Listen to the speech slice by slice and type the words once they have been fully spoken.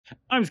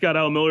I'm Scott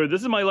Al Miller.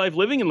 This is my life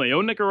living in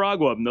Leon,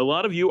 Nicaragua. A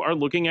lot of you are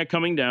looking at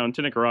coming down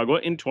to Nicaragua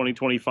in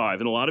 2025,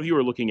 and a lot of you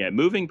are looking at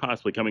moving,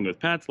 possibly coming with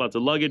pets, lots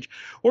of luggage,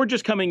 or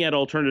just coming at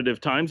alternative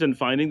times and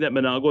finding that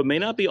Managua may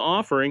not be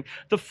offering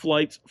the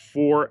flights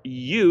for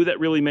you that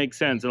really make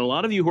sense. And a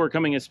lot of you who are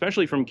coming,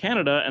 especially from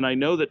Canada, and I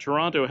know that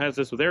Toronto has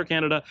this with Air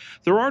Canada,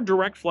 there are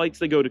direct flights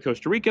that go to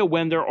Costa Rica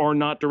when there are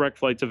not direct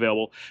flights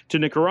available to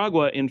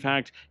Nicaragua. In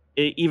fact,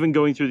 even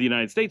going through the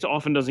United States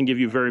often doesn't give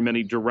you very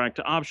many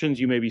direct options.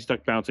 You may be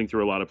stuck bouncing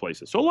through a lot of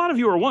places. So a lot of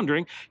you are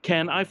wondering,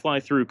 can I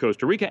fly through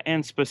Costa Rica,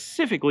 and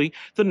specifically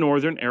the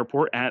northern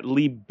airport at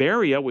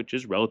Liberia, which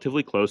is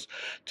relatively close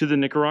to the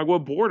Nicaragua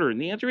border? And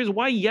the answer is,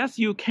 why, yes,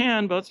 you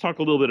can. But let's talk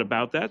a little bit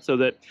about that, so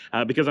that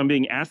because I'm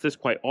being asked this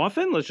quite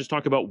often, let's just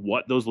talk about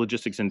what those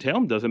logistics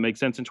entail. Does it make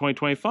sense in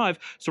 2025?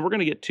 So we're going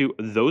to get to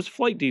those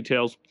flight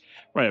details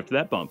right after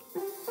that bump.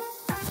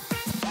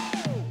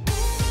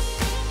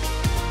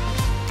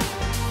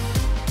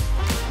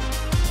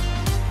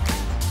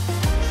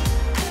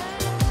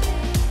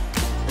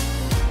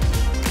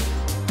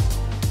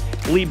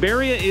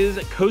 Liberia is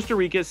Costa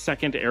Rica's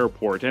second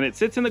airport, and it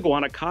sits in the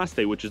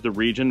Guanacaste, which is the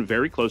region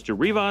very close to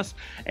Rivas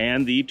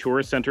and the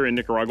tourist center in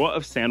Nicaragua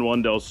of San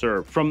Juan del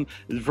Sur. From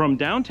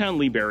downtown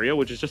Liberia,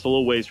 which is just a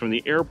little ways from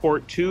the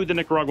airport, to the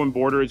Nicaraguan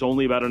border is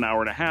only about an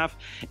hour and a half,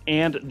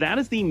 and that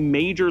is the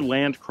major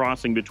land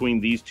crossing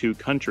between these two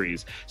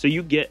countries. So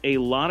you get a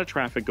lot of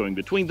traffic going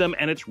between them,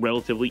 and it's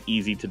relatively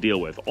easy to deal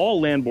with. All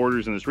land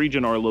borders in this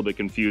region are a little bit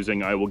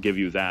confusing, I will give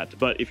you that.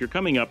 But if you're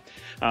coming up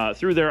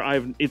through there,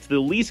 it's the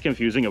least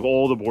confusing of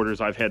all the borders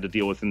I've had to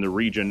deal with in the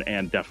region,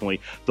 and definitely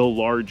the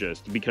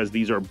largest, because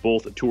these are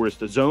both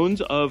tourist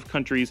zones of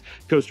countries,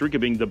 Costa Rica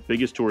being the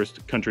biggest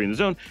tourist country in the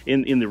zone,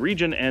 in the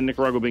region, and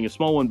Nicaragua being a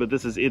small one, but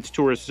this is its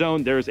tourist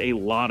zone. There's a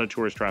lot of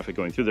tourist traffic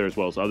going through there, as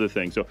well as other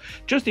things. So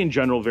just in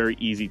general, very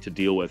easy to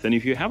deal with. And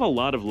if you have a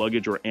lot of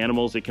luggage or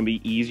animals, it can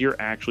be easier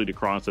actually to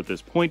cross at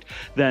this point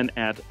than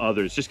at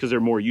others, just because they're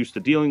more used to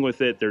dealing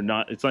with it.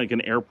 It's like an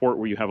airport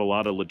where you have a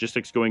lot of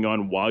logistics going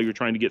on while you're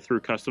trying to get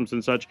through customs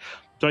and such.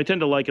 So I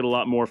tend to like it a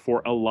lot more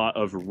for a lot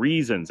of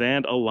reasons.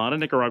 And a lot of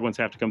Nicaraguans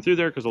have to come through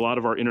there because a lot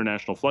of our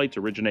international flights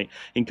originate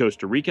in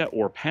Costa Rica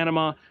or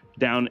Panama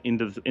down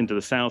into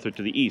the south or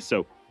to the east.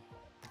 So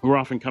we're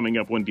often coming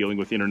up when dealing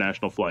with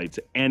international flights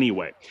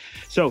anyway.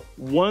 So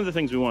one of the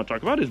things we want to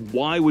talk about is,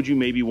 why would you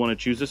maybe want to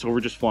choose this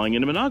over just flying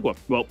into Managua?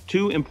 Well,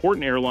 two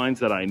important airlines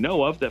that I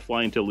know of that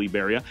fly into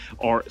Liberia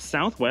are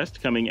Southwest,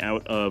 coming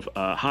out of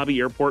Hobby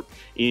Airport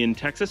in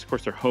Texas. Of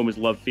course, their home is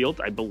Love Field.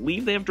 I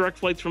believe they have direct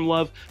flights from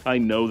Love. I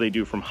know they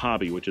do from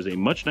Hobby, which is a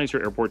much nicer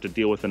airport to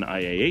deal with than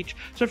IAH.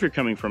 So if you're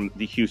coming from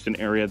the Houston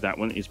area, that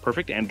one is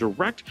perfect and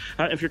direct.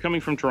 If you're coming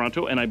from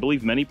Toronto, and I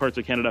believe many parts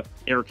of Canada,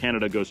 Air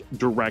Canada goes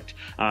direct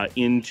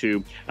into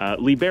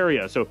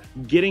Liberia. So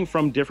getting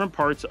from different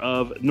parts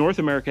of North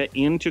America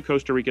into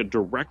Costa Rica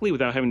directly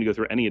without having to go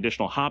through any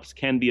additional hops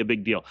can be a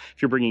big deal.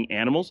 If you're bringing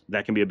animals,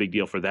 that can be a big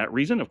deal for that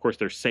reason. Of course,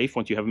 they're safe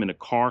once you have them in a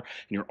car and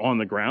you're on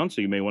the ground, so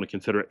you may want to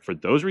consider it for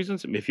those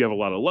reasons. If you have a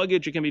lot of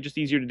luggage, it can be just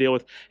easier to deal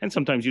with, and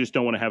sometimes you just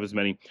don't want to have as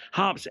many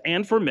hops.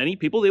 And for many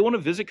people, they want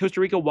to visit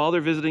Costa Rica while they're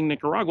visiting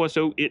Nicaragua,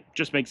 so it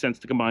just makes sense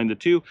to combine the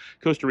two.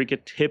 Costa Rica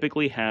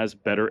typically has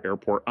better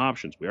airport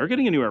options. We are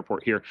getting a new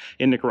airport here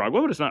in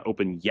Nicaragua, but it's not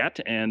open yet.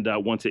 And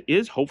once it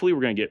is, hopefully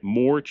we're going to get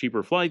more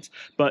cheaper flights,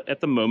 but at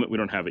the moment we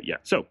don't have it yet.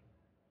 So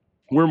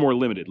we're more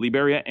limited.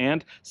 Liberia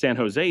and San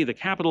Jose, the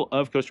capital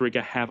of Costa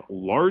Rica, have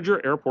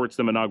larger airports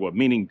than Managua,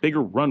 meaning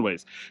bigger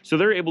runways. So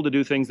they're able to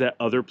do things that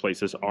other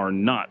places are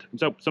not.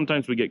 So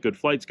sometimes we get good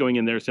flights going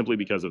in there simply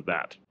because of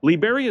that.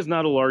 Liberia is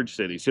not a large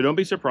city, so don't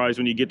be surprised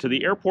when you get to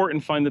the airport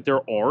and find that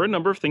there are a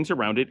number of things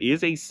around it. It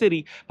is a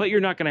city, but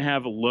you're not going to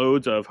have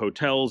loads of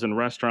hotels and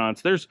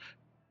restaurants. There's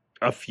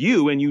a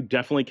few, and you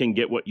definitely can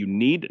get what you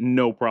need,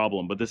 no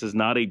problem. But this is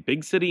not a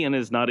big city and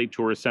is not a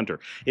tourist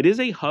center. It is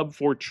a hub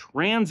for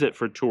transit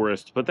for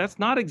tourists, but that's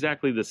not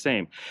exactly the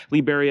same.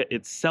 Liberia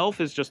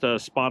itself is just a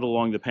spot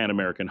along the Pan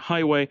American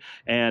Highway,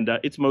 and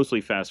it's mostly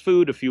fast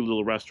food, a few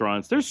little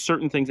restaurants. There's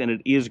certain things, and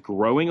it is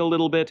growing a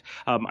little bit.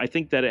 I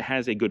think that it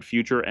has a good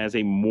future as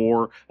a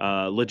more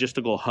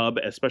logistical hub,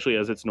 especially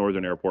as its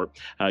northern airport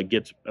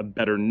gets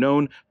better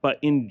known. But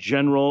in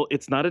general,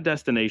 it's not a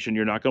destination.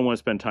 You're not going to want to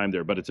spend time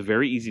there, but it's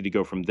very easy to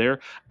go from there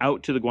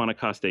out to the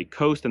Guanacaste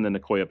coast and the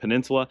Nicoya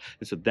Peninsula.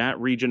 And so that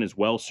region is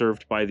well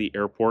served by the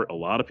airport. A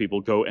lot of people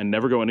go and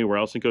never go anywhere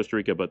else in Costa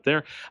Rica but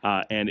there.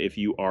 And if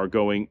you are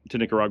going to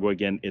Nicaragua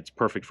again, it's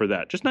perfect for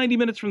that. Just 90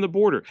 minutes from the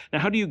border. Now,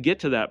 how do you get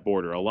to that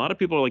border? A lot of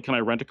people are like, can I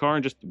rent a car?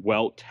 And just,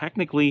 well,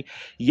 technically,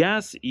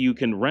 yes, you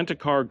can rent a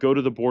car, go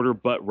to the border,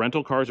 but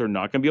rental cars are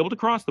not going to be able to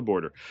cross the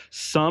border.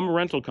 Some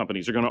rental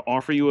companies are going to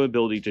offer you an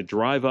ability to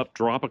drive up,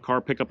 drop a car,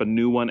 pick up a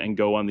new one, and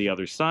go on the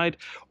other side.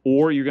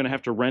 Or you're going to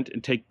have to rent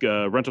and take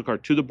rental car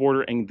to the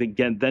border and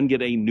then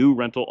get a new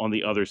rental on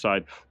the other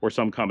side, or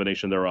some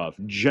combination thereof.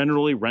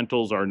 Generally,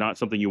 rentals are not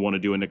something you want to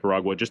do in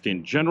Nicaragua. Just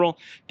in general,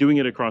 doing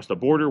it across the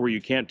border where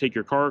you can't take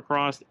your car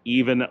across,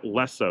 even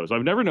less so. So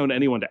I've never known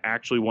anyone to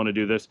actually want to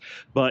do this,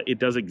 but it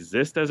does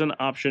exist as an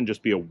option.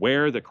 Just be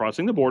aware that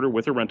crossing the border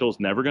with a rental is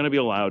never going to be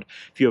allowed.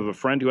 If you have a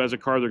friend who has a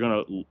car they're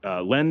going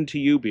to lend to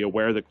you, be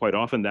aware that quite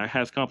often that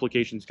has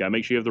complications. Got to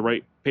make sure you have the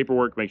right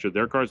paperwork, make sure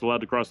their car is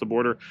allowed to cross the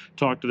border,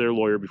 talk to their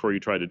lawyer before you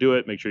try to do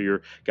it, make sure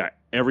you're got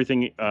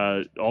everything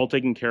all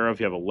taken care of. If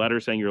you have a letter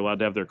saying you're allowed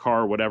to have their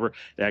car or whatever,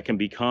 that can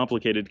be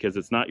complicated because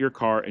it's not your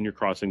car and you're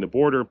crossing the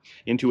border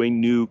into a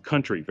new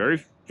country.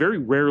 Very, very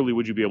rarely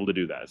would you be able to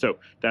do that. So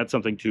that's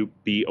something to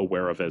be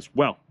aware of as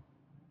well.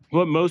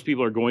 What most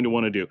people are going to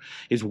want to do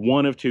is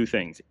one of two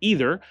things.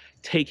 Either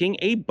taking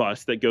a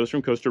bus that goes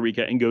from Costa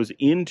Rica and goes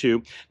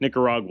into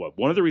Nicaragua.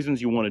 One of the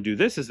reasons you want to do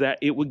this is that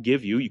it would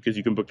give you, because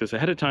you can book this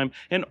ahead of time,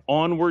 an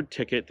onward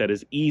ticket that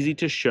is easy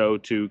to show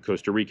to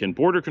Costa Rican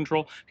border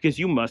control, because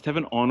you must have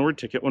an onward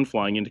ticket when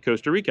flying into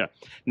Costa Rica.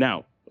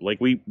 Now, like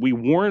we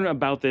warn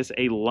about this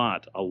a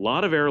lot. A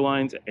lot of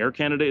airlines, Air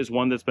Canada is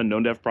one that's been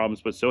known to have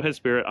problems, but so has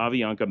Spirit,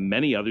 Avianca,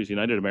 many others,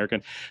 United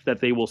American, that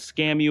they will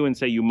scam you and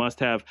say you must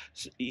have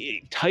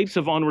types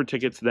of onward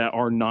tickets that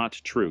are not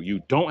true.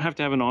 You don't have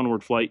to have an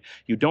onward flight.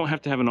 You don't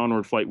have to have an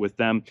onward flight with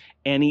them.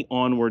 Any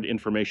onward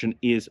information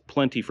is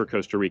plenty for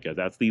Costa Rica.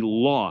 That's the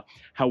law.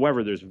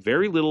 However, there's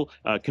very little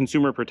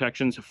consumer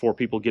protections for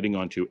people getting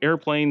onto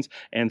airplanes,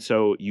 and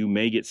so you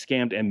may get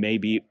scammed and may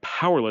be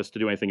powerless to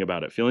do anything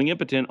about it. Feeling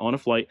impotent on a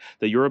flight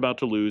that you're about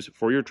to lose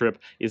for your trip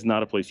is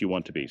not a place you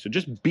want to be. So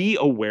just be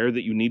aware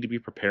that you need to be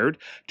prepared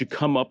to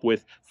come up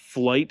with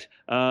flight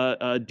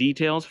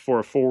details for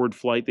a forward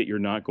flight that you're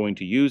not going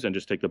to use, and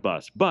just take the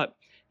bus. But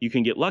you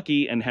can get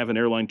lucky and have an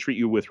airline treat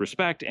you with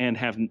respect and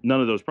have none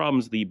of those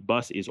problems. The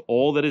bus is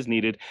all that is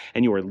needed,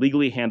 and you are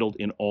legally handled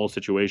in all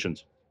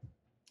situations.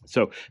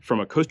 So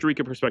from a Costa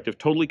Rica perspective,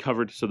 totally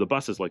covered. So the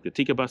buses like the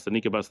Tica bus, the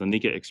Nica bus, the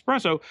Nica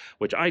Expresso,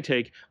 which I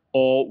take,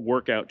 all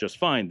work out just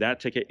fine. That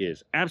ticket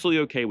is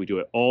absolutely okay. We do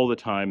it all the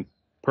time.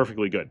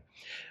 Perfectly good.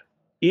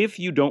 If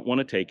you don't want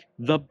to take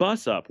the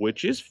bus up,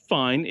 which is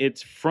fine,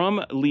 it's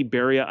from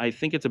Liberia. I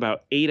think it's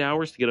about 8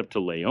 hours to get up to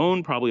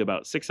Leon, probably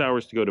about 6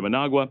 hours to go to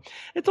Managua.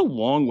 It's a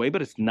long way, but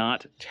it's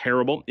not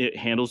terrible. It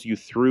handles you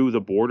through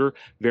the border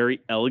very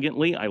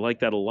elegantly. I like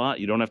that a lot.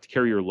 You don't have to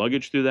carry your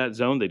luggage through that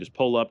zone. They just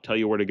pull up, tell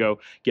you where to go,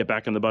 get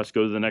back on the bus,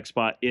 go to the next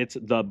spot. It's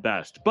the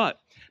best. But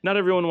not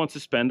everyone wants to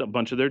spend a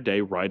bunch of their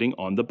day riding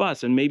on the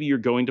bus, and maybe you're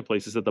going to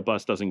places that the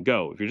bus doesn't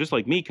go. If you're just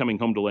like me coming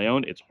home to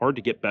Leon, it's hard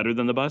to get better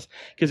than the bus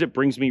because it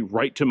brings me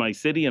right to my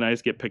city, and I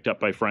just get picked up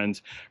by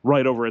friends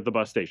right over at the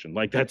bus station.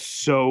 Like, that's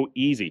so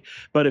easy.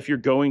 But if you're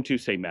going to,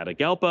 say,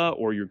 Matagalpa,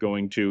 or you're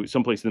going to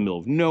someplace in the middle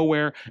of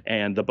nowhere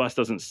and the bus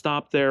doesn't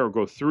stop there or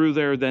go through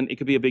there, then it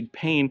could be a big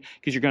pain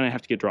because you're going to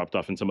have to get dropped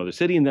off in some other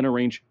city and then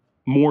arrange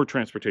more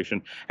transportation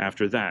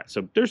after that.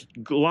 So there's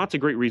lots of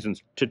great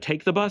reasons to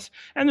take the bus,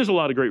 and there's a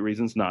lot of great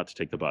reasons not to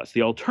take the bus.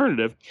 The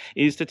alternative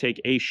is to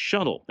take a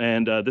shuttle,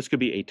 and this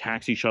could be a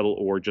taxi shuttle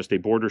or just a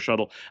border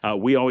shuttle.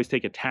 We always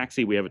take a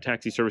taxi. We have a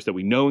taxi service that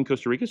we know in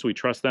Costa Rica, so we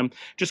trust them.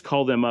 Just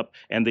call them up,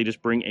 and they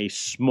just bring a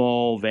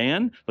small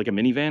van, like a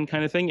minivan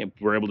kind of thing, and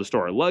we're able to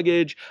store our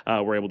luggage.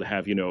 We're able to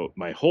have, you know,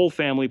 my whole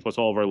family plus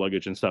all of our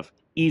luggage and stuff.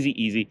 Easy,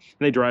 easy.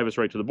 And they drive us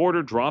right to the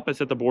border, drop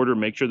us at the border,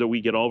 make sure that we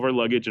get all of our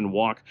luggage and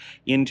walk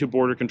into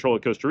border control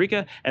at Costa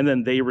Rica, and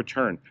then they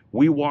return.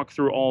 We walk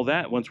through all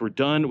that. Once we're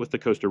done with the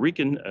Costa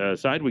Rican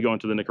side, we go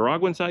onto the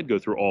Nicaraguan side, go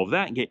through all of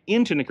that, and get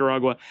into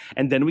Nicaragua,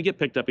 and then we get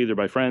picked up either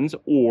by friends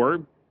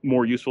or,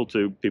 more useful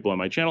to people on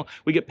my channel,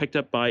 we get picked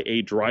up by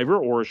a driver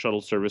or a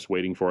shuttle service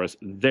waiting for us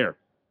there.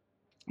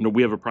 You know,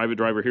 we have a private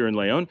driver here in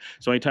Leon,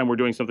 so anytime we're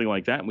doing something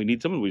like that and we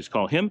need someone, we just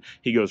call him.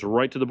 He goes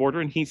right to the border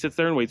and he sits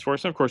there and waits for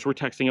us. And of course, we're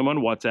texting him on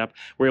WhatsApp.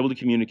 We're able to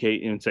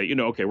communicate and say, you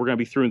know, okay, we're going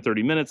to be through in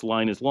 30 minutes.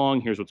 Line is long.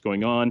 Here's what's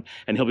going on.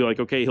 And he'll be like,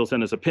 okay, he'll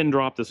send us a pin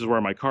drop. This is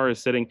where my car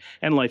is sitting.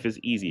 And life is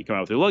easy. You come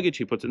out with your luggage.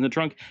 He puts it in the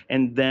trunk.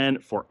 And then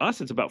for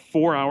us, it's about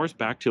 4 hours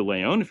back to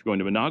Leon. If you're going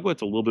to Managua,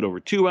 it's a little bit over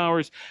 2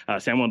 hours.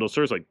 San Juan del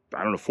Sur is like,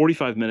 I don't know,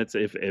 45 minutes,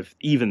 if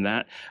even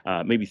that,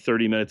 maybe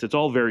 30 minutes. It's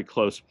all very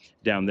close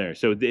down there.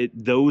 So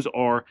those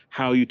are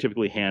how you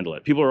typically handle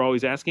it. People are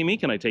always asking me,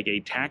 can I take a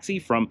taxi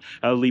from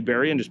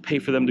Liberia and just pay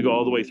for them to go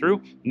all the way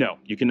through? No,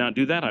 you cannot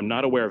do that. I'm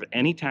not aware of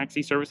any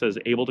taxi service that is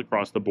able to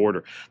cross the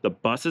border. The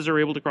buses are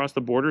able to cross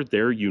the border.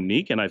 They're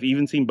unique, and I've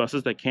even seen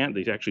buses that can't.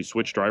 They actually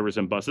switch drivers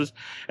and buses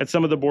at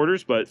some of the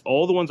borders, but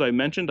all the ones I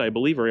mentioned, I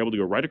believe, are able to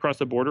go right across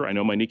the border. I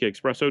know my Nica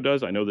Expresso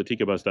does. I know the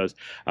Tica bus does.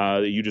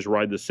 You just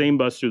ride the same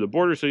bus through the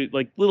border. So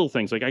like little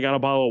things, like I got a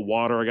bottle of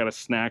water, I got a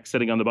snack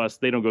sitting on the bus.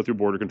 They don't go through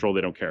border control.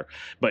 They don't care.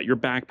 But your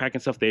backpack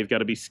and stuff, they've got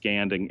to be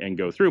scanned and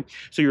go through.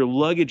 So your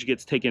luggage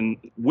gets taken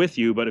with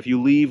you, but if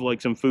you leave like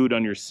some food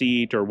on your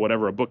seat or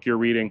whatever, a book you're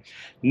reading,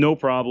 no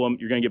problem.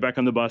 You're going to get back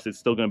on the bus. It's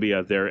still going to be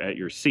out there at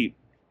your seat.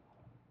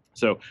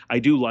 So I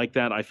do like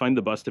that. I find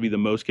the bus to be the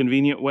most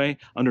convenient way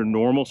under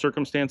normal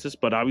circumstances,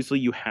 but obviously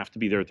you have to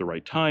be there at the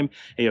right time.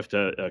 You have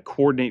to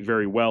coordinate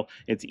very well.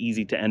 It's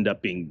easy to end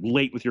up being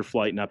late with your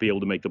flight, not be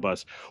able to make the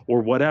bus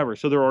or whatever.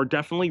 So there are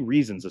definitely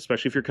reasons,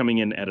 especially if you're coming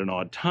in at an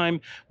odd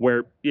time,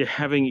 where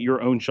having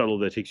your own shuttle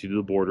that takes you to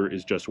the border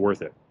is just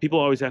worth it. People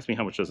always ask me,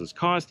 how much does this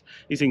cost?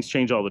 These things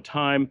change all the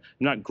time.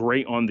 I'm not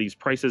great on these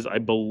prices. I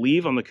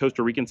believe on the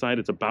Costa Rican side,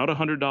 it's about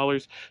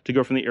 $100 to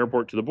go from the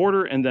airport to the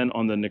border. And then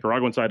on the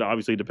Nicaraguan side,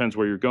 obviously it depends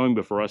where you're going,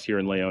 but for us here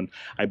in Leon,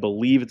 I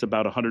believe it's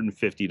about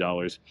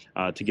 $150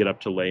 to get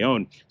up to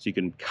Leon. So you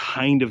can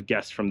kind of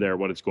guess from there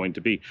what it's going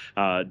to be.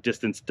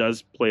 Distance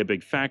does play a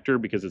big factor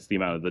because it's the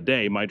amount of the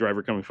day. My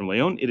driver coming from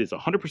Leon, it is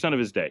 100% of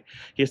his day.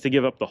 He has to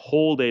give up the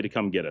whole day to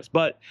come get us,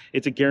 but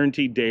it's a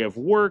guaranteed day of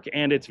work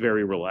and it's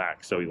very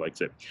relaxed, so he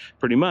likes it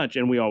pretty much.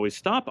 And we always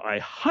stop. I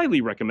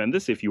highly recommend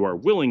this if you are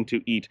willing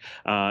to eat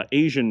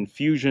Asian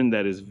fusion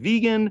that is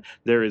vegan.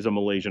 There is a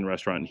Malaysian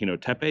restaurant in Hino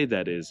Tepe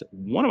that is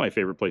one of my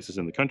favorite places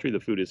in the country. The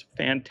food is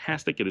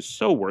fantastic. It is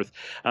so worth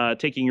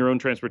taking your own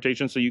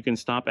transportation so you can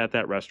stop at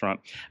that restaurant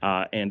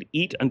and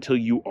eat until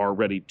you are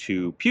ready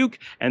to puke,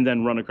 and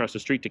then run across the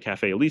street to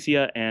Cafe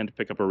Alicia and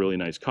pick up a really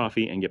nice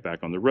coffee and get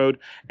back on the road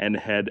and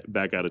head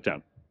back out of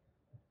town.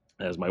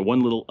 As my one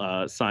little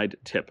side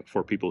tip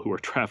for people who are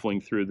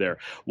traveling through there.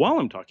 While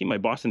I'm talking, my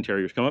Boston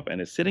Terrier's come up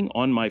and is sitting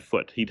on my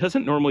foot. He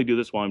doesn't normally do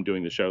this while I'm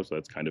doing the show, so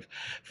that's kind of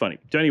funny.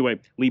 So anyway,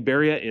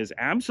 Liberia is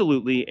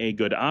absolutely a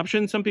good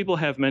option. Some people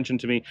have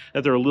mentioned to me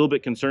that they're a little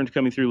bit concerned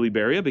coming through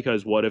Liberia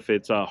because what if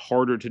it's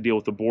harder to deal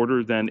with the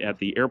border than at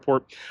the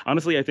airport?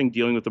 Honestly, I think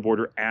dealing with the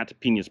border at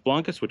Piñas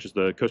Blancas, which is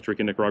the Costa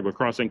Rica-Nicaragua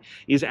crossing,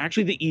 is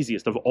actually the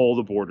easiest of all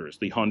the borders.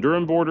 The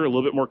Honduran border, a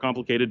little bit more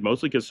complicated,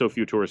 mostly because so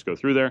few tourists go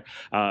through there.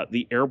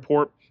 The airport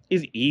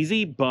is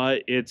easy,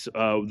 but it's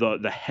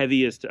the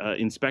heaviest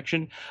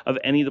inspection of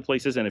any of the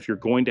places. And if you're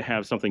going to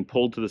have something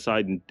pulled to the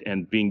side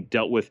and being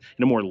dealt with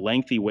in a more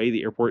lengthy way,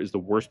 the airport is the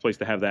worst place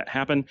to have that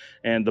happen.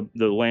 And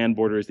the land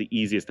border is the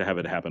easiest to have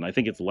it happen. I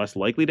think it's less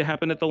likely to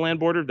happen at the land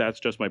border. That's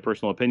just my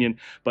personal opinion.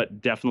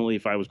 But definitely,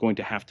 if I was going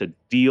to have to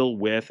deal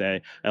with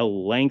a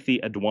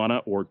lengthy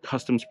aduana or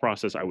customs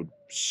process, I would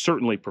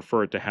certainly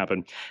prefer it to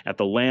happen at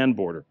the land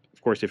border.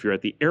 Of course, if you're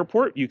at the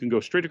airport, you can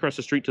go straight across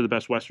the street to the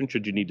Best Western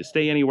should you need to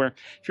stay anywhere.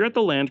 If you're at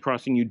the land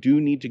crossing, you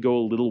do need to go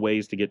a little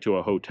ways to get to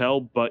a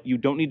hotel, but you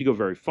don't need to go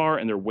very far,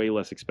 and they're way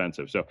less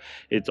expensive. So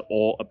it's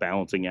all a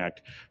balancing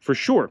act for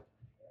sure.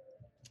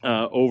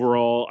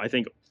 Overall, I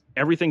think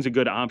everything's a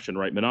good option,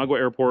 right? Managua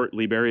Airport,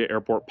 Liberia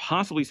Airport,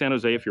 possibly San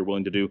Jose if you're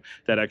willing to do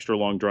that extra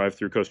long drive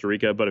through Costa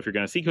Rica. But if you're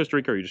going to see Costa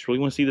Rica or you just really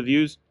want to see the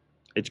views,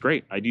 it's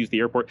great. I'd use the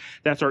airport.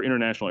 That's our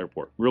international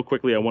airport. Real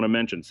quickly, I want to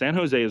mention San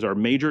Jose is our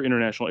major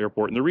international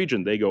airport in the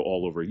region. They go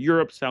all over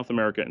Europe, South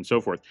America, and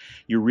so forth.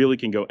 You really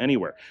can go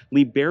anywhere.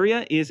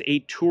 Liberia is a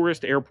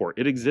tourist airport.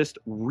 It exists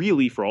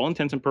really, for all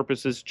intents and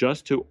purposes,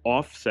 just to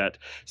offset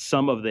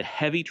some of the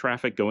heavy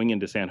traffic going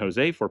into San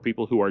Jose for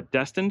people who are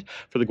destined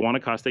for the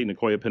Guanacaste and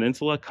Nicoya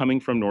Peninsula coming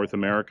from North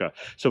America.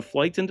 So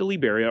flights into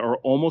Liberia are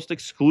almost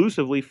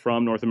exclusively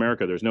from North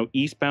America. There's no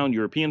eastbound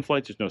European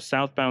flights. There's no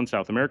southbound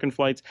South American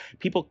flights.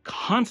 People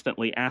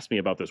constantly ask me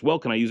about this. Well,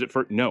 can I use it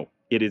for? No,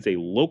 it is a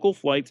local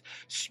flights,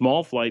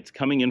 small flights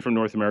coming in from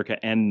North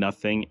America and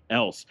nothing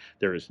else.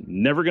 There is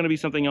never going to be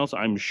something else,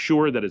 I'm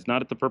sure, that is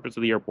not at the purpose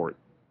of the airport.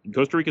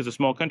 Costa Rica is a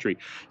small country.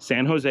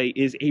 San Jose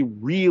is a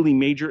really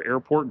major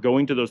airport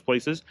going to those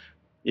places.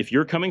 If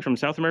you're coming from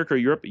South America or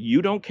Europe, you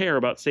don't care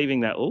about saving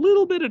that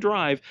little bit of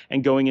drive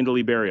and going into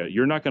Liberia.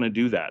 You're not going to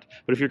do that.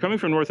 But if you're coming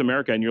from North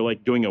America and you're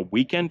like doing a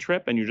weekend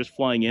trip and you're just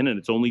flying in and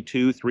it's only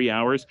 2-3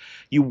 hours,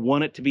 you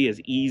want it to be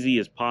as easy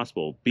as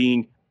possible.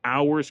 Being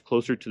hours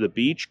closer to the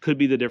beach could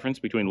be the difference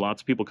between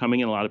lots of people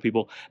coming and a lot of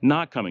people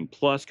not coming.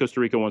 Plus, Costa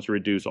Rica wants to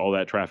reduce all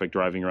that traffic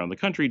driving around the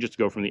country just to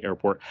go from the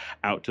airport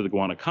out to the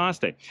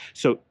Guanacaste.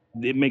 So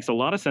it makes a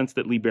lot of sense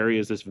that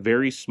Liberia is this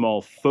very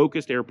small,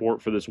 focused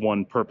airport for this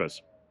one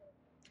purpose.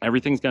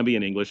 Everything's going to be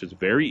in English. It's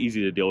very easy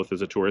to deal with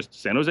as a tourist.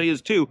 San Jose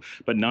is too,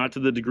 but not to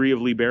the degree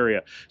of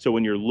Liberia. So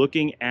when you're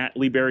looking at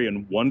Liberia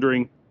and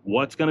wondering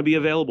what's going to be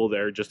available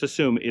there, just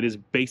assume it is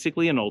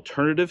basically an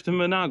alternative to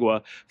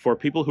Managua for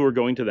people who are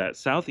going to that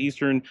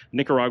southeastern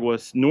Nicaragua,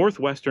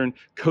 northwestern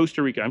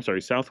Costa Rica, I'm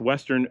sorry,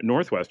 southwestern,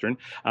 northwestern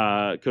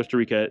Costa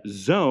Rica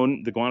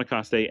zone, the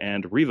Guanacaste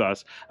and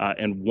Rivas,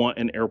 and want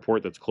an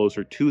airport that's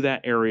closer to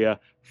that area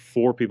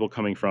for people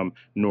coming from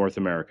North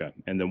America.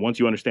 And then once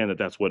you understand that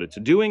that's what it's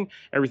doing,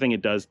 everything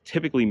it does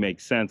typically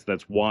makes sense.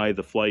 That's why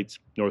the flights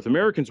North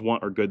Americans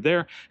want are good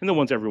there, and the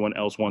ones everyone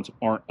else wants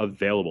aren't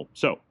available.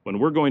 So when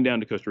we're going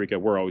down to Costa Rica,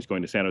 we're always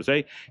going to San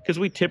Jose because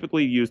we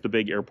typically use the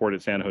big airport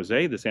at San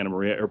Jose, the Santa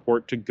Maria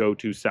airport, to go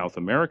to South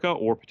America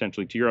or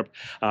potentially to Europe.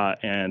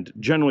 And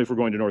generally, if we're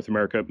going to North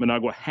America,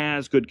 Managua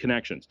has good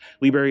connections.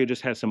 Liberia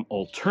just has some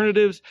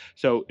alternatives.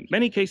 So in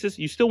many cases,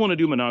 you still want to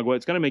do Managua.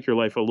 It's going to make your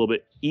life a little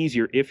bit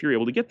easier if you're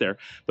able to to get there.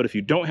 But if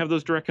you don't have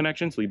those direct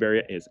connections,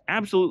 Liberia is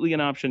absolutely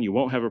an option. You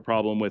won't have a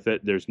problem with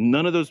it. There's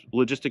none of those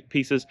logistic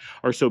pieces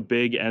are so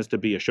big as to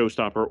be a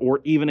showstopper or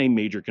even a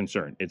major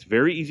concern. It's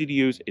very easy to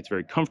use. It's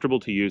very comfortable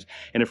to use.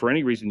 And if for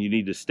any reason you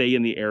need to stay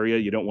in the area,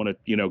 you don't want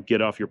to,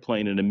 get off your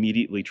plane and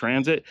immediately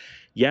transit.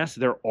 Yes,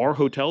 there are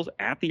hotels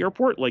at the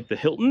airport, like the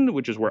Hilton,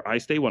 which is where I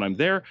stay when I'm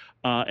there.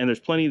 And there's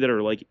plenty that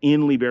are like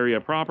in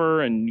Liberia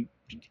proper and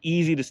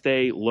easy to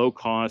stay, low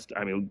cost.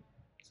 I mean,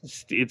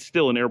 it's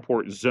still an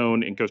airport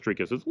zone in Costa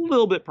Rica, so it's a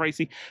little bit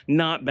pricey,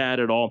 not bad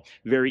at all.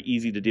 Very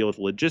easy to deal with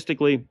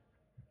logistically,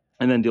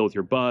 and then deal with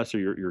your bus or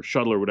your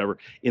shuttle or whatever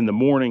in the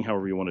morning,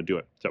 however you want to do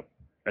it. So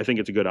I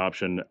think it's a good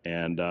option,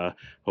 and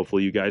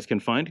hopefully you guys can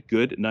find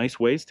good, nice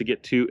ways to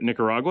get to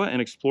Nicaragua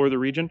and explore the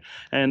region,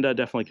 and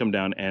definitely come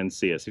down and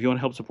see us. If you want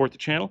to help support the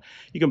channel,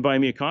 you can buy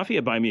me a coffee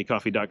at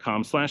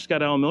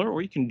buymeacoffee.com/ScottAlanMiller,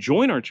 or you can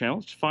join our channel.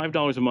 It's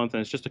 $5 a month,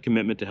 and it's just a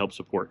commitment to help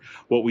support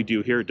what we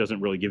do here. It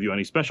doesn't really give you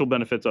any special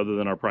benefits other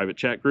than our private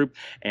chat group.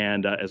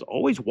 And as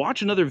always,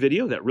 watch another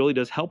video. That really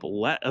does help.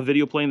 Let a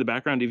video play in the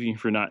background, even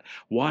if you're not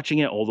watching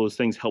it. All those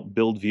things help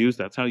build views.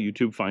 That's how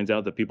YouTube finds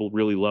out that people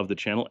really love the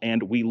channel,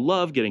 and we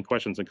love getting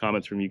questions and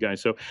comments from you guys.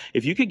 So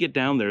if you could get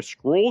down there,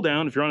 scroll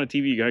down. If you're on a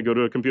TV, you gotta go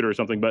to a computer or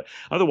something, but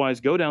otherwise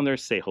go down there,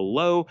 say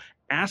hello,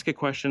 ask a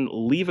question,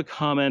 leave a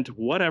comment,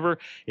 whatever.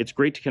 It's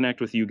great to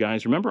connect with you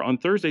guys. Remember, on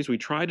Thursdays, we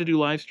try to do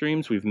live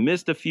streams. We've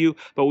missed a few,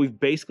 but we've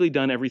basically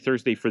done every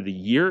Thursday for the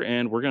year,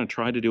 and we're going to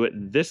try to do it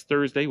this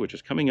Thursday, which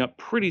is coming up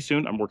pretty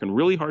soon. I'm working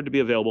really hard to be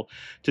available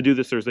to do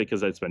this Thursday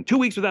because it's been 2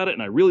 weeks without it,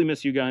 and I really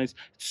miss you guys.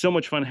 It's so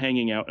much fun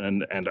hanging out,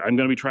 and I'm going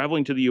to be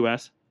traveling to the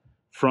U.S.,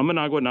 from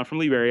Managua, not from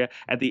Liberia,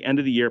 at the end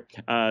of the year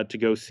to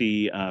go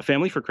see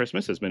family for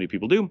Christmas, as many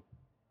people do.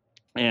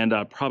 And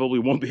probably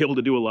won't be able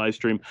to do a live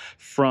stream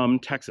from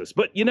Texas.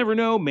 But you never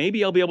know.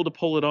 Maybe I'll be able to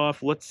pull it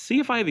off. Let's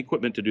see if I have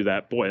equipment to do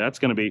that. Boy, that's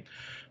going to be...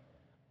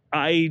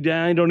 I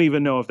don't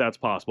even know if that's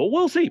possible.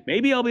 We'll see.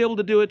 Maybe I'll be able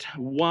to do it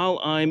while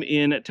I'm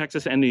in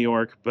Texas and New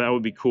York. But that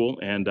would be cool.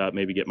 And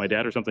maybe get my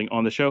dad or something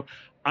on the show.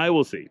 I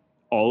will see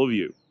all of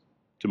you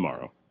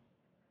tomorrow.